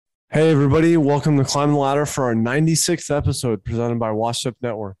Hey everybody, welcome to Climb the Ladder for our 96th episode presented by Washed Up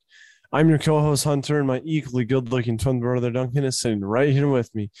Network. I'm your co-host Hunter, and my equally good-looking twin brother Duncan is sitting right here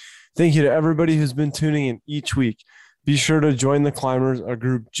with me. Thank you to everybody who's been tuning in each week. Be sure to join the Climbers, a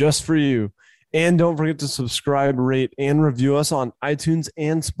group just for you. And don't forget to subscribe, rate, and review us on iTunes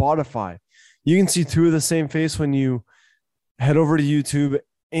and Spotify. You can see two of the same face when you head over to YouTube,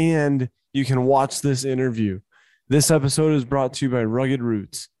 and you can watch this interview. This episode is brought to you by Rugged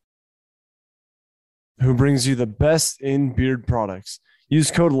Roots, who brings you the best in beard products. Use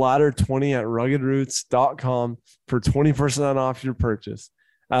code LADDER20 at ruggedroots.com for 20% off your purchase.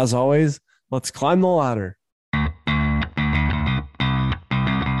 As always, let's climb the ladder.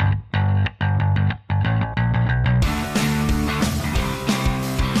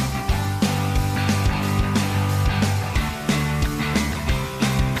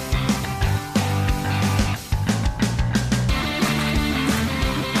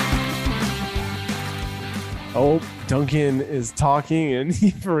 Oh, Duncan is talking and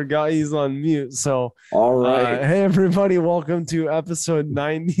he forgot he's on mute. So, all right. Hey, everybody. Welcome to episode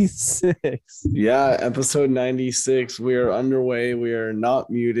 96. Yeah, episode 96. We are underway. We are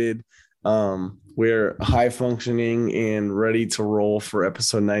not muted. We're high functioning and ready to roll for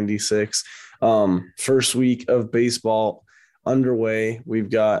episode 96. First week of baseball underway.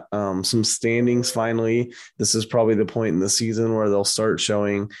 We've got some standings finally. This is probably the point in the season where they'll start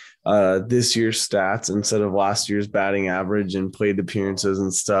showing this year's stats instead of last year's batting average and plate appearances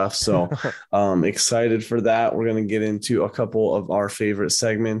and stuff. So excited for that. We're going to get into a couple of our favorite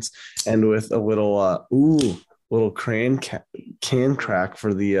segments and with a little little can crack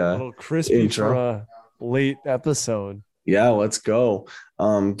for the a little crispy intro for a late episode. Yeah, let's go.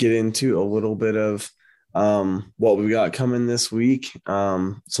 Get into a little bit of what we got coming this week,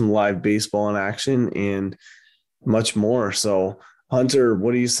 some live baseball in action and much more. So Hunter,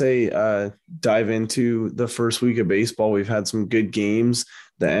 what do you say? Dive into the first week of baseball. We've had some good games.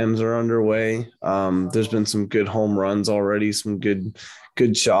 The M's are underway. There's been some good home runs already, some good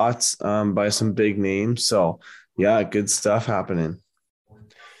shots by some big names. So yeah, good stuff happening.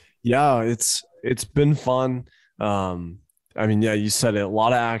 Yeah, it's been fun. I mean, yeah, you said it, a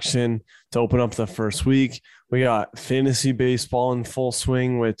lot of action to open up the first week. We got fantasy baseball in full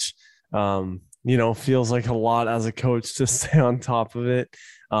swing, which, feels like a lot as a coach to stay on top of it.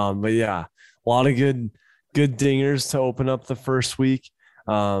 But yeah, a lot of good dingers to open up the first week.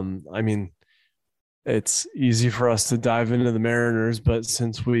 I mean, it's easy for us to dive into the Mariners, but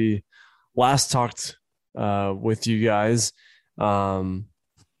since we last talked with you guys, the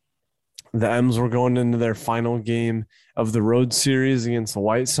M's were going into their final game of the road series against the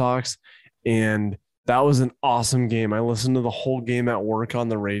White Sox, and that was an awesome game. I listened to the whole game at work on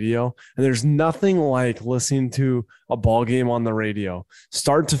the radio, and there's nothing like listening to a ball game on the radio.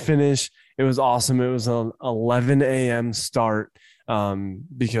 Start to finish, it was awesome. It was an 11 a.m. start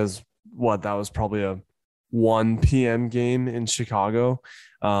because that was probably a 1 p.m. game in Chicago.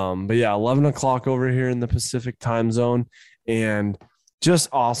 But yeah, 11 o'clock over here in the Pacific time zone, and just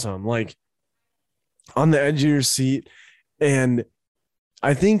awesome. Like on the edge of your seat. And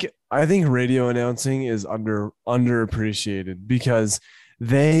I think radio announcing is underappreciated because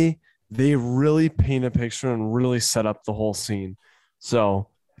they really paint a picture and really set up the whole scene. So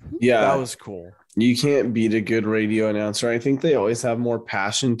yeah, that was cool. You can't beat a good radio announcer. I think they always have more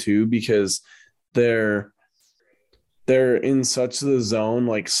passion too because they're in such the zone,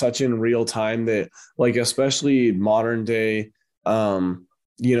 like such in real time that like especially modern day MLB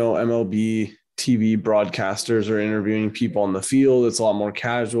TV broadcasters are interviewing people on the field. It's a lot more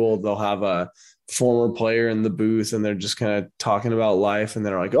casual. They'll have a former player in the booth and they're just kind of talking about life. And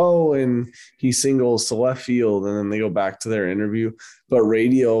they're like, oh, and he singles to left field. And then they go back to their interview. But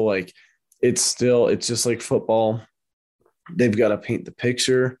radio, like it's just like football. They've got to paint the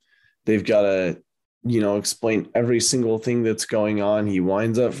picture. They've got to, explain every single thing that's going on. He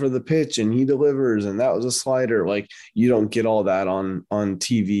winds up for the pitch and he delivers, and that was a slider. Like you don't get all that on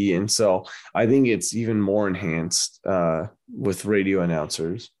TV. And so I think it's even more enhanced with radio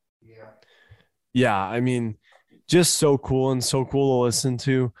announcers. Yeah. I mean, just so cool and so cool to listen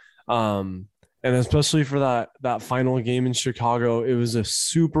to. And especially for that final game in Chicago, it was a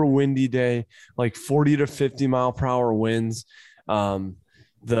super windy day, like 40 to 50 mile per hour winds.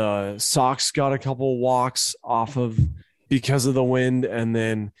 The Sox got a couple walks off of because of the wind, and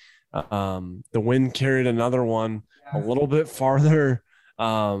then the wind carried another one a little bit farther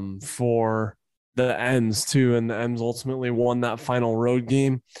for the M's too, and the M's ultimately won that final road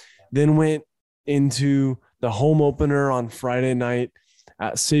game. Then went into the home opener on Friday night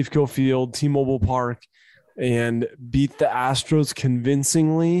at Safeco Field, T-Mobile Park, and beat the Astros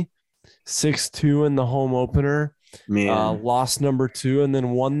convincingly 6-2 in the home opener, Man, lost number 2, and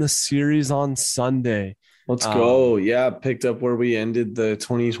then won the series on Sunday. let's go. Yeah, picked up where we ended the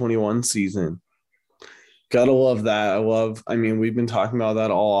 2021 season. Gotta love that. I mean, we've been talking about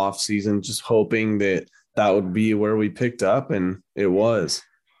that all off season, just hoping that that would be where we picked up, and it was.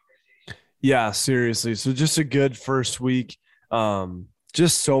 Yeah, seriously. So just a good first week.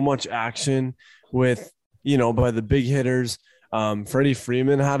 Just so much action with, by the big hitters. Freddie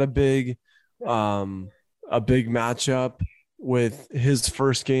Freeman had um, a big matchup with his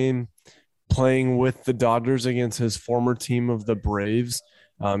first game playing with the Dodgers against his former team of the Braves.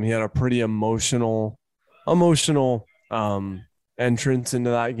 He had a pretty emotional entrance into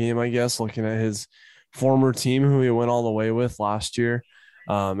that game, I guess, looking at his former team who he went all the way with last year.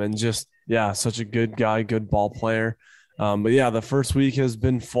 And just, yeah, such a good guy, good ball player. But yeah, the first week has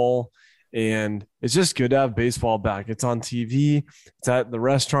been full, and it's just good to have baseball back. It's on TV, it's at the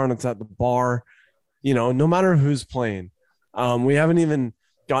restaurant, it's at the bar, no matter who's playing. We haven't even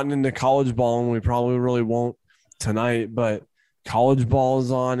gotten into college ball, and we probably really won't tonight, but college ball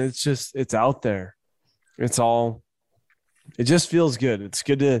is on. It's out there. It just feels good. It's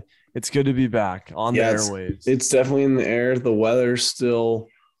good to be back on the Yeah, airwaves. it's definitely in the air. The weather's still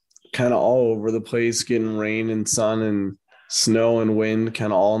kind of all over the place, getting rain and sun and snow and wind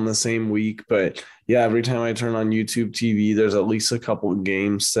kind of all in the same week. But yeah, every time I turn on YouTube TV, there's at least a couple of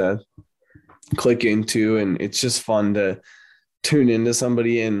games to click into, and it's just fun to tune into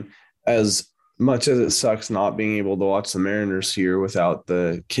somebody. And as much as it sucks not being able to watch the Mariners here without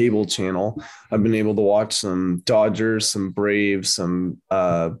the cable channel, I've been able to watch some Dodgers, some Braves, some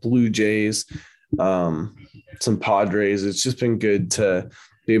Blue Jays, some Padres. It's just been good to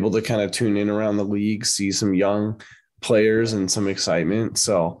be able to kind of tune in around the league, see some young players and some excitement.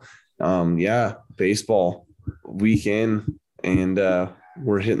 So, yeah, baseball weekend, and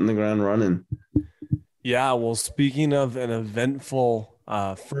we're hitting the ground running. Yeah, well, speaking of an eventful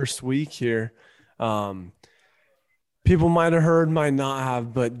first week here, um, people might have heard, might not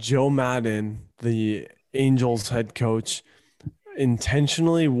have, but Joe Madden, the Angels head coach,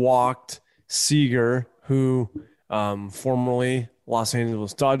 intentionally walked Seager, who formerly Los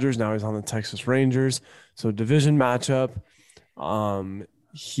Angeles Dodgers, now he's on the Texas Rangers. So division matchup.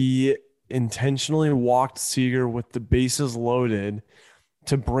 He intentionally walked Seager with the bases loaded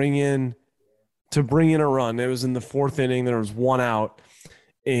to bring in a run. It was in the fourth inning. There was one out,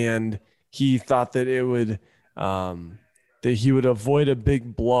 and he thought that that he would avoid a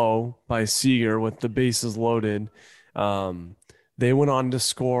big blow by Seager with the bases loaded. They went on to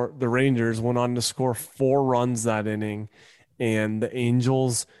score. The Rangers went on to score 4 runs that inning, and the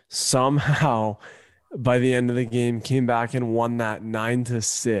Angels somehow, by the end of the game, came back and won that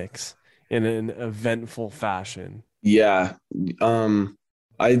 9-6 in an eventful fashion. Yeah.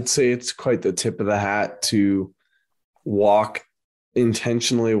 I'd say it's quite the tip of the hat to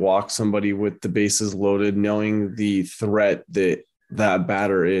intentionally walk somebody with the bases loaded, knowing the threat that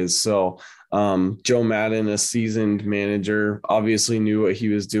batter is. So, Joe Madden, a seasoned manager, obviously knew what he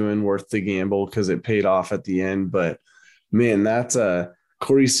was doing, worth the gamble because it paid off at the end. But man,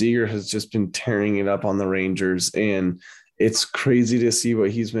 Corey Seager has just been tearing it up on the Rangers, and it's crazy to see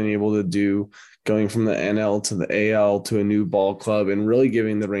what he's been able to do, going from the NL to the AL to a new ball club, and really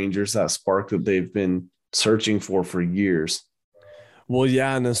giving the Rangers that spark that they've been searching for years. Well,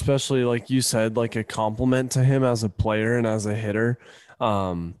 yeah, and especially like you said, like a compliment to him as a player and as a hitter.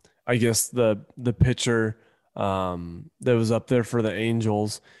 I guess the pitcher that was up there for the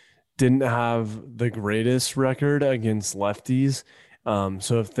Angels didn't have the greatest record against lefties.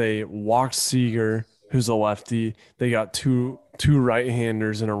 So if they walked Seager, who's a lefty, they got two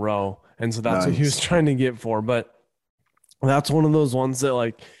right-handers in a row, and so that's what he was trying to get for. But that's one of those ones that,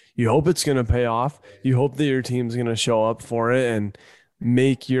 like, you hope it's going to pay off. You hope that your team's going to show up for it and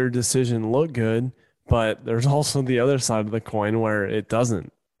make your decision look good. But there's also the other side of the coin where it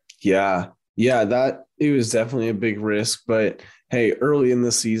doesn't. Yeah. Yeah, that it was definitely a big risk. But hey, early in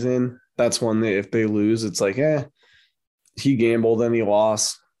the season, that's one that if they lose, it's like, he gambled and he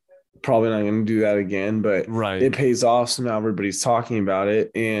lost. Probably not going to do that again, but Right. it pays off. So now everybody's talking about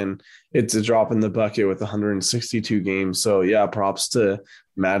it, and it's a drop in the bucket with 162 games. So yeah, props to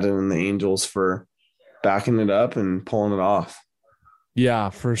Madden and the Angels for backing it up and pulling it off. Yeah,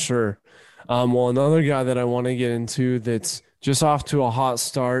 for sure. Well, another guy that I want to get into that's just off to a hot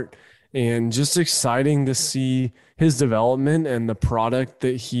start and just exciting to see his development and the product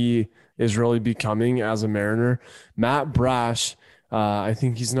that he is really becoming as a Mariner. Matt Brash, I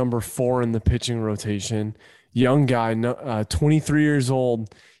think he's number 4 in the pitching rotation. Young guy, 23 years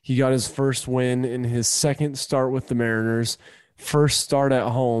old. He got his first win in his second start with the Mariners, first start at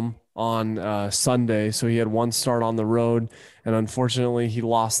home on Sunday. So he had one start on the road, and unfortunately, he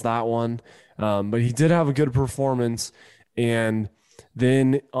lost that one. But he did have a good performance. And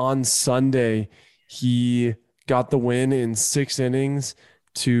then on Sunday, he got the win in 6 innings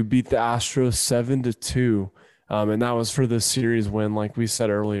to beat the Astros 7-2. And that was for the series win, like we said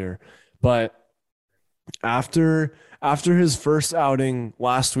earlier. But after his first outing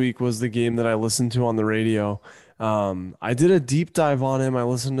last week was the game that I listened to on the radio. I did a deep dive on him. I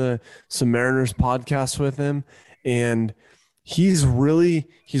listened to some Mariners podcasts with him, and he's really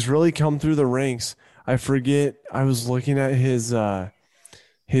come through the ranks. I forget. I was looking at his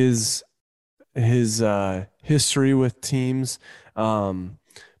history with teams,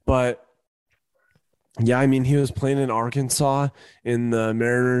 but yeah, I mean he was playing in Arkansas in the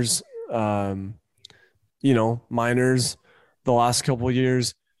Mariners. Minors the last couple of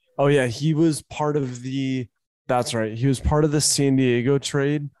years. Oh yeah, that's right. He was part of the San Diego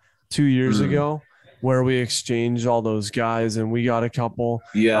trade 2 years Mm. ago where we exchanged all those guys and we got a couple.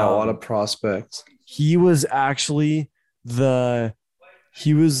 Yeah, a lot of prospects. He was actually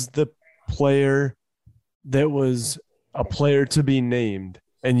he was the player that was a player to be named.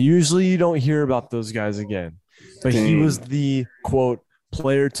 And usually you don't hear about those guys again. But he Dang. was the quote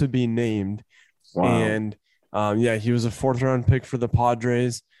player to be named. Wow. And yeah, he was a fourth round pick for the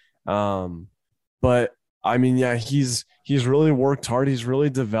Padres. But I mean, yeah, he's really worked hard. He's really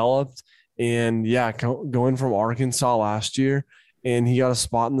developed, and yeah, going from Arkansas last year, and he got a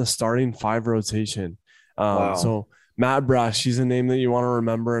spot in the starting five rotation. Wow. So Matt Brash, he's a name that you want to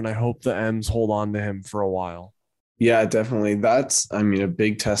remember, and I hope the M's hold on to him for a while. Yeah, definitely. That's, I mean, a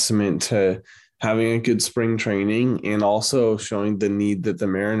big testament to having a good spring training and also showing the need that the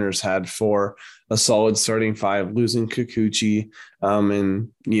Mariners had for a solid starting five, losing Kikuchi, and,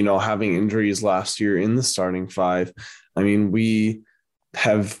 having injuries last year in the starting five. I mean, we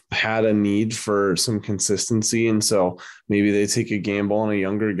have had a need for some consistency. And so maybe they take a gamble on a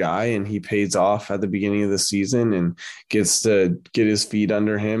younger guy and he pays off at the beginning of the season and gets to get his feet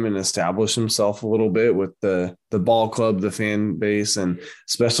under him and establish himself a little bit with the ball club, the fan base, and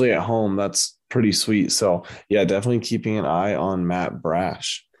especially at home. That's pretty sweet. So yeah, definitely keeping an eye on Matt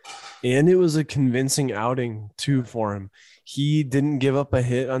Brash. And it was a convincing outing too for him. He didn't give up a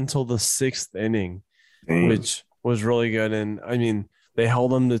hit until the sixth inning, Dang. which was really good. And I mean, they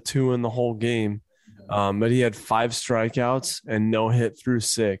held him to two in the whole game, but he had five strikeouts and no hit through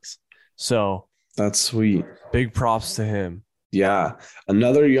six. So That's sweet. big props to him. Yeah.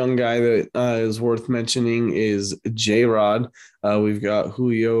 Another young guy that is worth mentioning is J Rod. We've got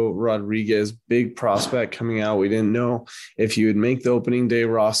Julio Rodriguez, big prospect coming out. We didn't know if he would make the opening day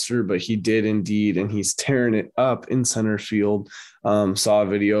roster, but he did indeed. And he's tearing it up in center field. Saw a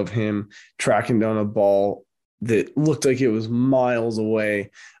video of him tracking down a ball that looked like it was miles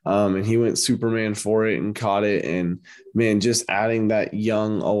away. And he went Superman for it and caught it. And man, just adding that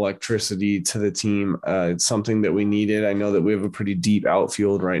young electricity to the team, it's something that we needed. I know that we have a pretty deep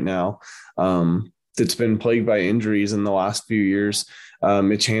outfield right now, that's been plagued by injuries in the last few years.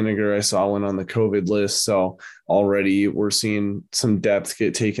 Mitch Haniger, I saw, went on the COVID list. So already we're seeing some depth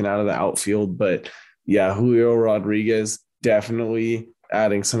get taken out of the outfield. But yeah, Julio Rodriguez definitely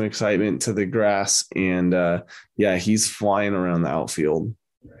adding some excitement to the grass. And yeah, he's flying around the outfield.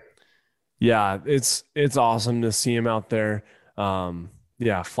 Yeah, it's awesome to see him out there.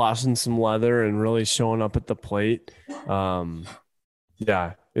 Yeah, flashing some leather and really showing up at the plate.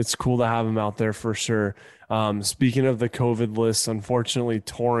 Yeah, it's cool to have him out there for sure. Speaking of the COVID list, unfortunately,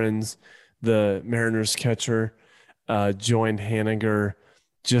 Torrens, the Mariners catcher, joined Haniger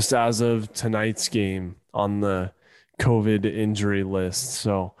just as of tonight's game on the COVID injury list.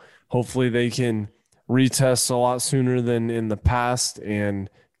 So hopefully they can retest a lot sooner than in the past and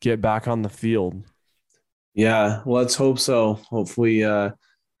get back on the field. Yeah, let's hope so. Hopefully,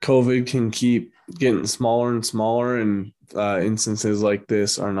 COVID can keep getting smaller and smaller, and instances like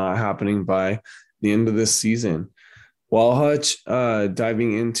this are not happening by the end of this season. Well, Hutch,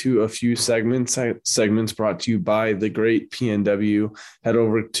 diving into a few segments brought to you by The Great PNW. Head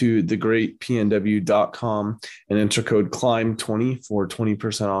over to thegreatpnw.com and enter code CLIMB20 for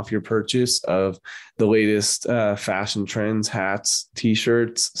 20% off your purchase of the latest fashion trends, hats,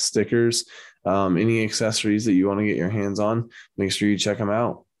 t-shirts, stickers, any accessories that you want to get your hands on. Make sure you check them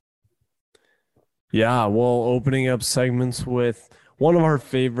out. Yeah, well, opening up segments with one of our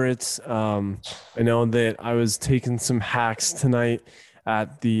favorites. I know that I was taking some hacks tonight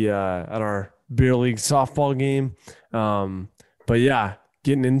at our beer league softball game. But yeah,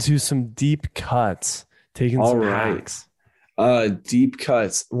 getting into some deep cuts, taking All some right. hacks. Deep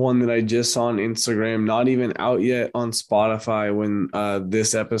Cuts, one that I just saw on Instagram, not even out yet on Spotify when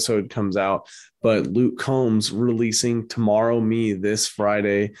this episode comes out. But Luke Combs releasing Tomorrow Me this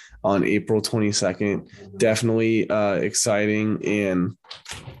Friday on April 22nd. Definitely exciting. And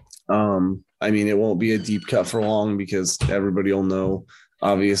I mean, it won't be a deep cut for long because everybody will know,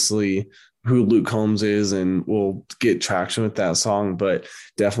 obviously, who Luke Combs is and will get traction with that song. But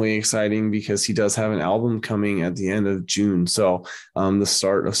definitely exciting because he does have an album coming at the end of June. So the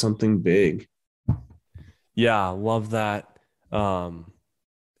start of something big. Yeah, love that.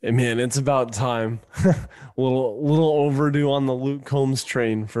 And man, it's about time. little overdue on the Luke Combs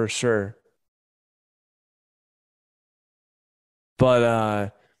train for sure.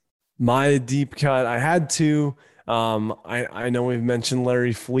 But my deep cut, I had to. I know we've mentioned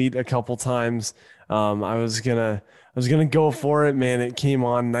Larry Fleet a couple times. I was gonna go for it, man. It came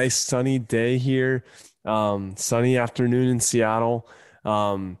on nice sunny day here, sunny afternoon in Seattle.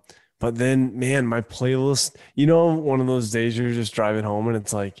 But then, man, my playlist, one of those days you're just driving home and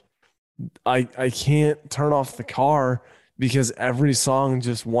it's like I can't turn off the car because every song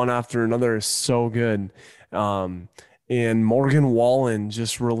just one after another is so good. Um, and Morgan Wallen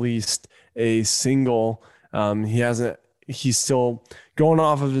just released a single. He's still going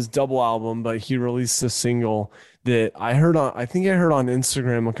off of his double album, but he released a single that I think I heard on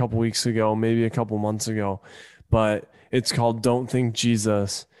Instagram a couple weeks ago, maybe a couple months ago, but it's called Don't Think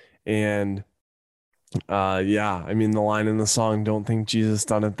Jesus. And yeah, I mean the line in the song, "Don't think Jesus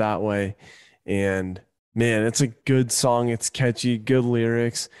done it that way," and man, it's a good song. It's catchy, good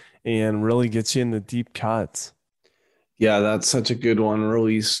lyrics, and really gets you in the deep cuts. Yeah, that's such a good one.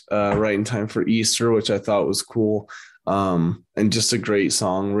 Released right in time for Easter, which I thought was cool. And just a great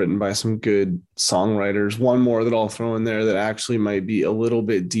song written by some good songwriters. One more that I'll throw in there that actually might be a little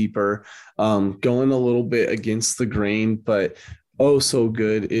bit deeper, going a little bit against the grain, but oh so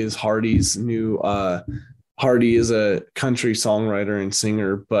good is Hardy's new Hardy is a country songwriter and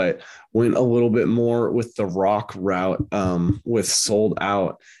singer, but went a little bit more with the rock route with Sold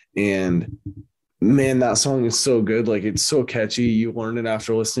Out. And man, that song is so good. Like it's so catchy. You learn it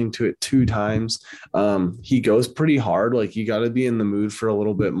after listening to it 2 times. He goes pretty hard. Like you got to be in the mood for a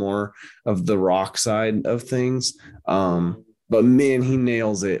little bit more of the rock side of things. But man, he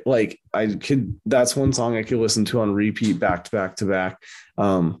nails it. Like that's one song I could listen to on repeat back to back to back.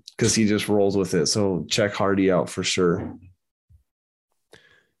 Because he just rolls with it. So check Hardy out for sure.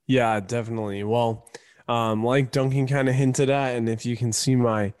 Yeah, definitely. Well, like Duncan kind of hinted at, and if you can see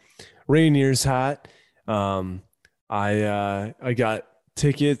my Rainiers hat, um, I got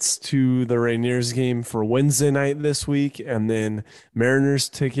tickets to the Rainiers game for Wednesday night this week, and then Mariners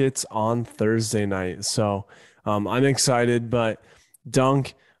tickets on Thursday night. So I'm excited, but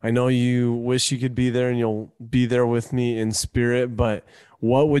Dunk, I know you wish you could be there and you'll be there with me in spirit, but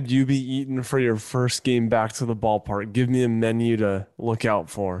what would you be eating for your first game back to the ballpark? Give me a menu to look out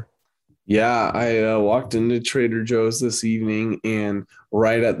for. Yeah, I walked into Trader Joe's this evening, and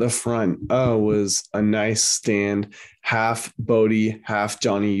right at the front was a nice stand, half Bodie, half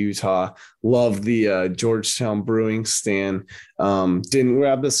Johnny Utah. Love the Georgetown Brewing stand. Didn't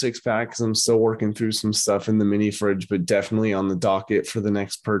grab the 6 pack because I'm still working through some stuff in the mini fridge, but definitely on the docket for the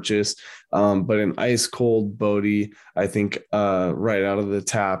next purchase. But an ice cold Bodie, I think right out of the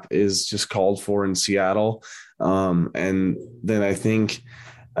tap is just called for in Seattle. And then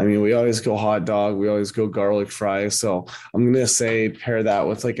I mean, we always go hot dog. We always go garlic fries. So I'm going to say pair that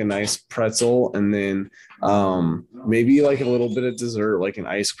with like a nice pretzel and then maybe like a little bit of dessert, like an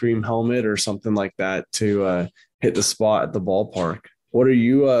ice cream helmet or something like that to hit the spot at the ballpark. What are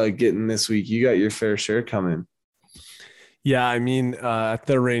you getting this week? You got your fair share coming. Yeah, I mean, at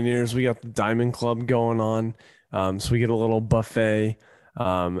the Rainiers, we got the Diamond Club going on. So we get a little buffet.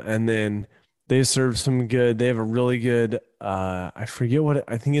 And then they serve they have a really good, I forget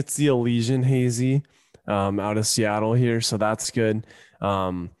I think it's the Elysian Hazy out of Seattle here. So that's good.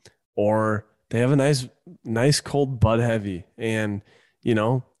 Or they have a nice cold Bud Heavy. And, you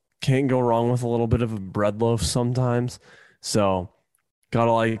know, can't go wrong with a little bit of a bread loaf sometimes. So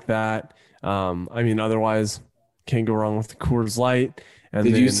gotta like that. I mean, otherwise, can't go wrong with the Coors Light. And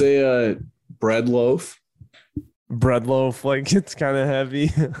Did you then say bread loaf? bread loaf, like it's kind of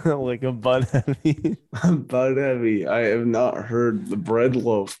heavy, like a Bud Heavy. Bud heavy. I have not heard the bread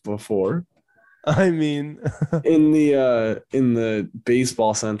loaf before. I mean, In the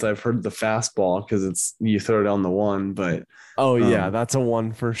baseball sense, I've heard the fastball because it's you throw down the one, but oh yeah, um, that's a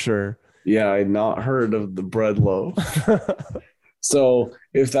one for sure. yeah, I'd not heard of the bread loaf. So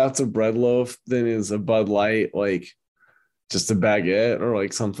if that's a bread loaf, then is a Bud Light like just a baguette or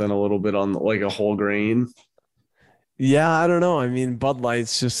like something a little bit on like a whole grain? Yeah, I don't know. I mean, Bud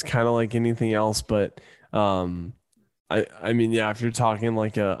Light's just kind of like anything else, but um, I mean, yeah, if you're talking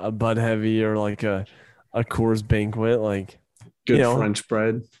like a Bud Heavy or like a Coors Banquet, like you Good know, French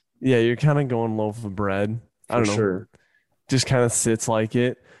bread yeah, you're kind of going loaf of bread. I for don't know, sure. just kind of sits like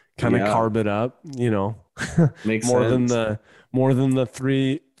it, kind of Yeah, carb it up, makes more than sense. the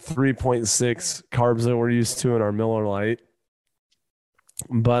 3.6 carbs that we're used to in our Miller Lite.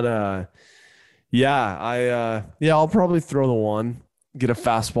 But yeah, yeah, I'll probably throw the one, get a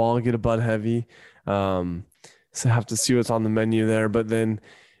fastball, get a Bud Heavy. Um, so have to see what's on the menu there, but then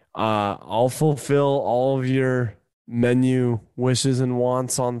I'll fulfill all of your menu wishes and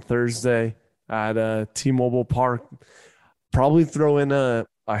wants on Thursday at T-Mobile Park. Probably throw in a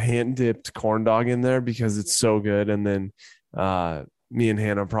hand dipped corn dog in there because it's so good, and then me and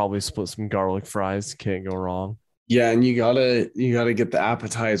Hannah probably split some garlic fries. Can't go wrong. Yeah, and you gotta get the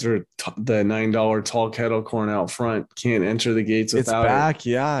appetizer, the $9 tall kettle corn out front. Can't enter the gates It's without it. back,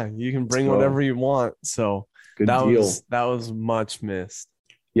 yeah. You can Let's bring whatever go. you want. So Good deal. that was much missed.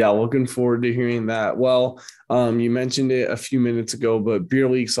 Yeah, looking forward to hearing that. Well, you mentioned it a few minutes ago, but beer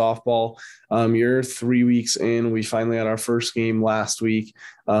league softball, you're 3 weeks in. We finally had our first game last week.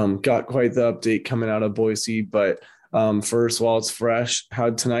 Got quite the update coming out of Boise, but first, while it's fresh,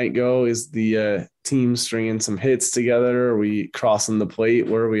 how'd tonight go? Is the team stringing some hits together? Are we crossing the plate?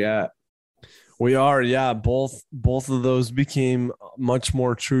 Where are we at? We are, yeah. Both of those became much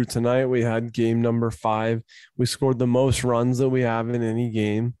more true tonight. We had game number 5. We scored the most runs that we have in any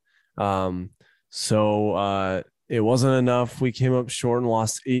game. Um, so it wasn't enough. We came up short and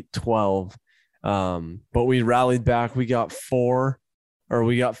lost 8-12. But we rallied back. We got 5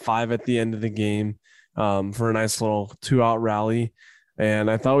 at the end of the game for a nice little 2-out rally.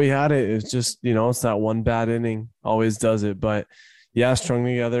 And I thought we had it. It's just, it's that one bad inning always does it. But yeah, strung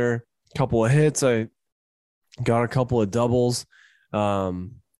together couple of hits. I got a couple of doubles.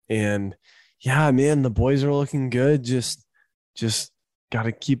 And yeah, man, the boys are looking good. Just got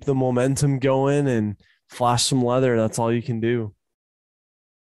to keep the momentum going and flash some leather. That's all you can do.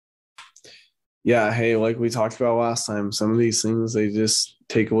 Yeah, hey, like we talked about last time, some of these things they just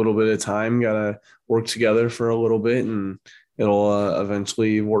take a little bit of time. Got to work together for a little bit, and it'll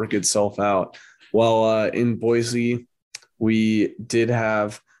eventually work itself out. Well, in Boise, we did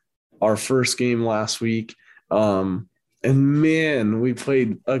have our first game last week. And man, we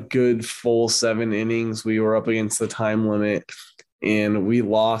played a good full 7 innings. We were up against the time limit and we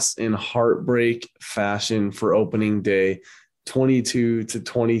lost in heartbreak fashion for opening day,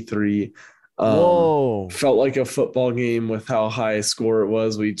 22-23. Whoa. Felt like a football game with how high a score it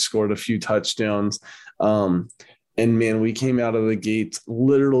was. We scored a few touchdowns. And man, we came out of the gates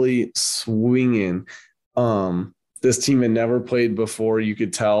literally swinging. This team had never played before. You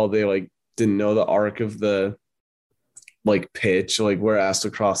could tell they didn't know the arc of the pitch, like we're asked to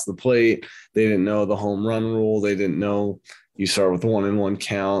cross the plate. They didn't know the home run rule. They didn't know you start with 1-1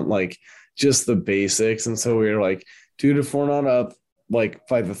 count, like just the basics. And so we were like, dude, if we're not up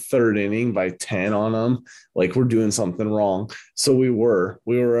by the third inning by 10 on them, like we're doing something wrong. So we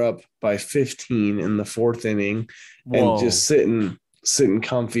were up by 15 in the fourth inning and Whoa. just sitting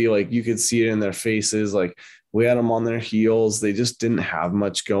comfy. Like you could see it in their faces. Like we had them on their heels. They just didn't have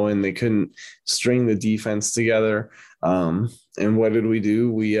much going. They couldn't string the defense together. And what did we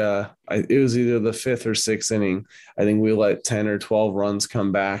do? It was either the fifth or sixth inning. I think we let 10 or 12 runs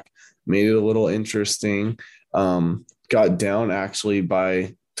come back, made it a little interesting. Got down actually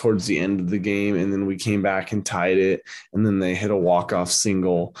by towards the end of the game, and then we came back and tied it. And then they hit a walk-off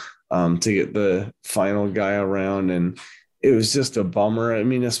single to get the final guy around. And it was just a bummer. I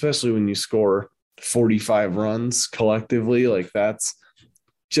mean, especially when you score 45 runs collectively, like that's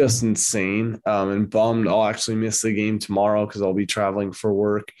just insane. And bummed I'll actually miss the game tomorrow because I'll be traveling for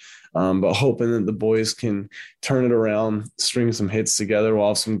work. But hoping that the boys can turn it around, string some hits together. We'll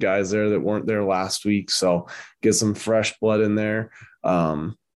have some guys there that weren't there last week, so get some fresh blood in there.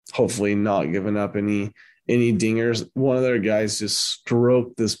 Hopefully, not giving up any dingers. One of their guys just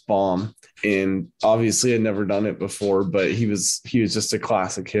stroked this bomb, and obviously had never done it before, but he was just a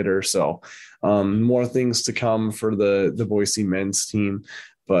classic hitter. So more things to come for the Boise men's team.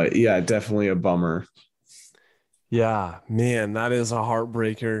 But yeah, definitely a bummer. Yeah, man, that is a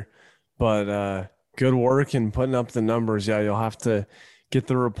heartbreaker. But good work in putting up the numbers. Yeah, you'll have to get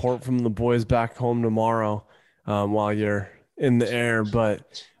the report from the boys back home tomorrow while you're in the air.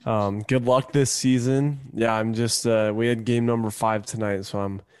 But good luck this season. Yeah, I'm just we had game number 5 tonight, so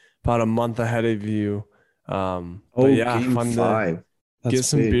I'm about a month ahead of you. But Oh, yeah, game fun to five. That's get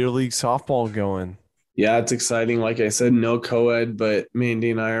some beer big. league softball going. Yeah, it's exciting. Like I said, no co-ed, but Mandy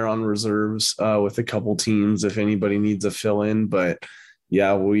and I are on reserves with a couple teams if anybody needs a fill in. But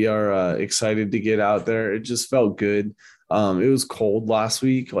yeah, we are excited to get out there. It just felt good. It was cold last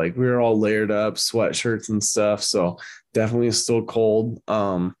week. Like we were all layered up, sweatshirts and stuff. So definitely still cold.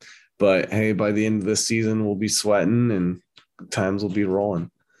 But hey, by the end of the season, we'll be sweating and times will be rolling.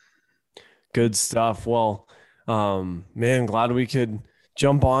 Good stuff. Well, man, glad we could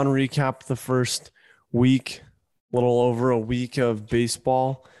jump on, recap the first week, little over a week of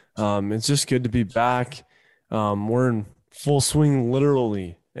baseball. It's just good to be back. We're in full swing,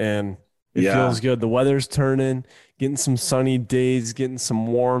 literally, and it feels Yeah. good. The weather's turning, getting some sunny days, getting some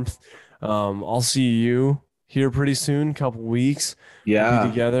warmth. I'll see you here pretty soon, couple weeks. We'll be Yeah.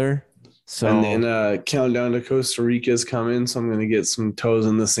 together. And then So countdown to Costa Rica is coming, so I'm going to get some toes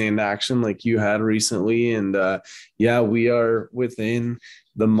in the sand action like you had recently. And yeah, we are within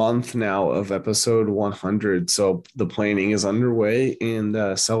the month now of episode 100, so the planning is underway and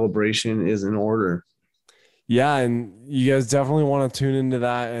celebration is in order. yeah, and you guys definitely want to tune into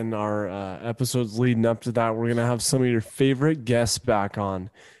that and our episodes leading up to that. We're going to have some of your favorite guests back on.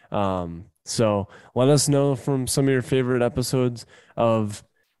 So let us know from some of your favorite episodes of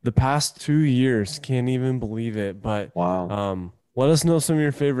the past 2 years. Can't even believe it. But Wow. let us know some of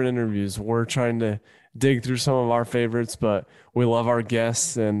your favorite interviews. We're trying to dig through some of our favorites, but we love our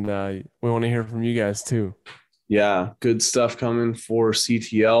guests and we want to hear from you guys too. Yeah, good stuff coming for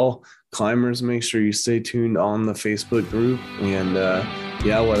CTL climbers. Make sure you stay tuned on the Facebook group and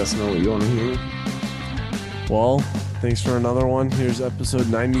yeah, let us know what you want to hear. Well, thanks for another one. Here's episode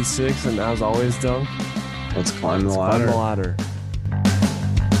 96. And as always, Dunk, Let's climb the let's climb ladder. the ladder.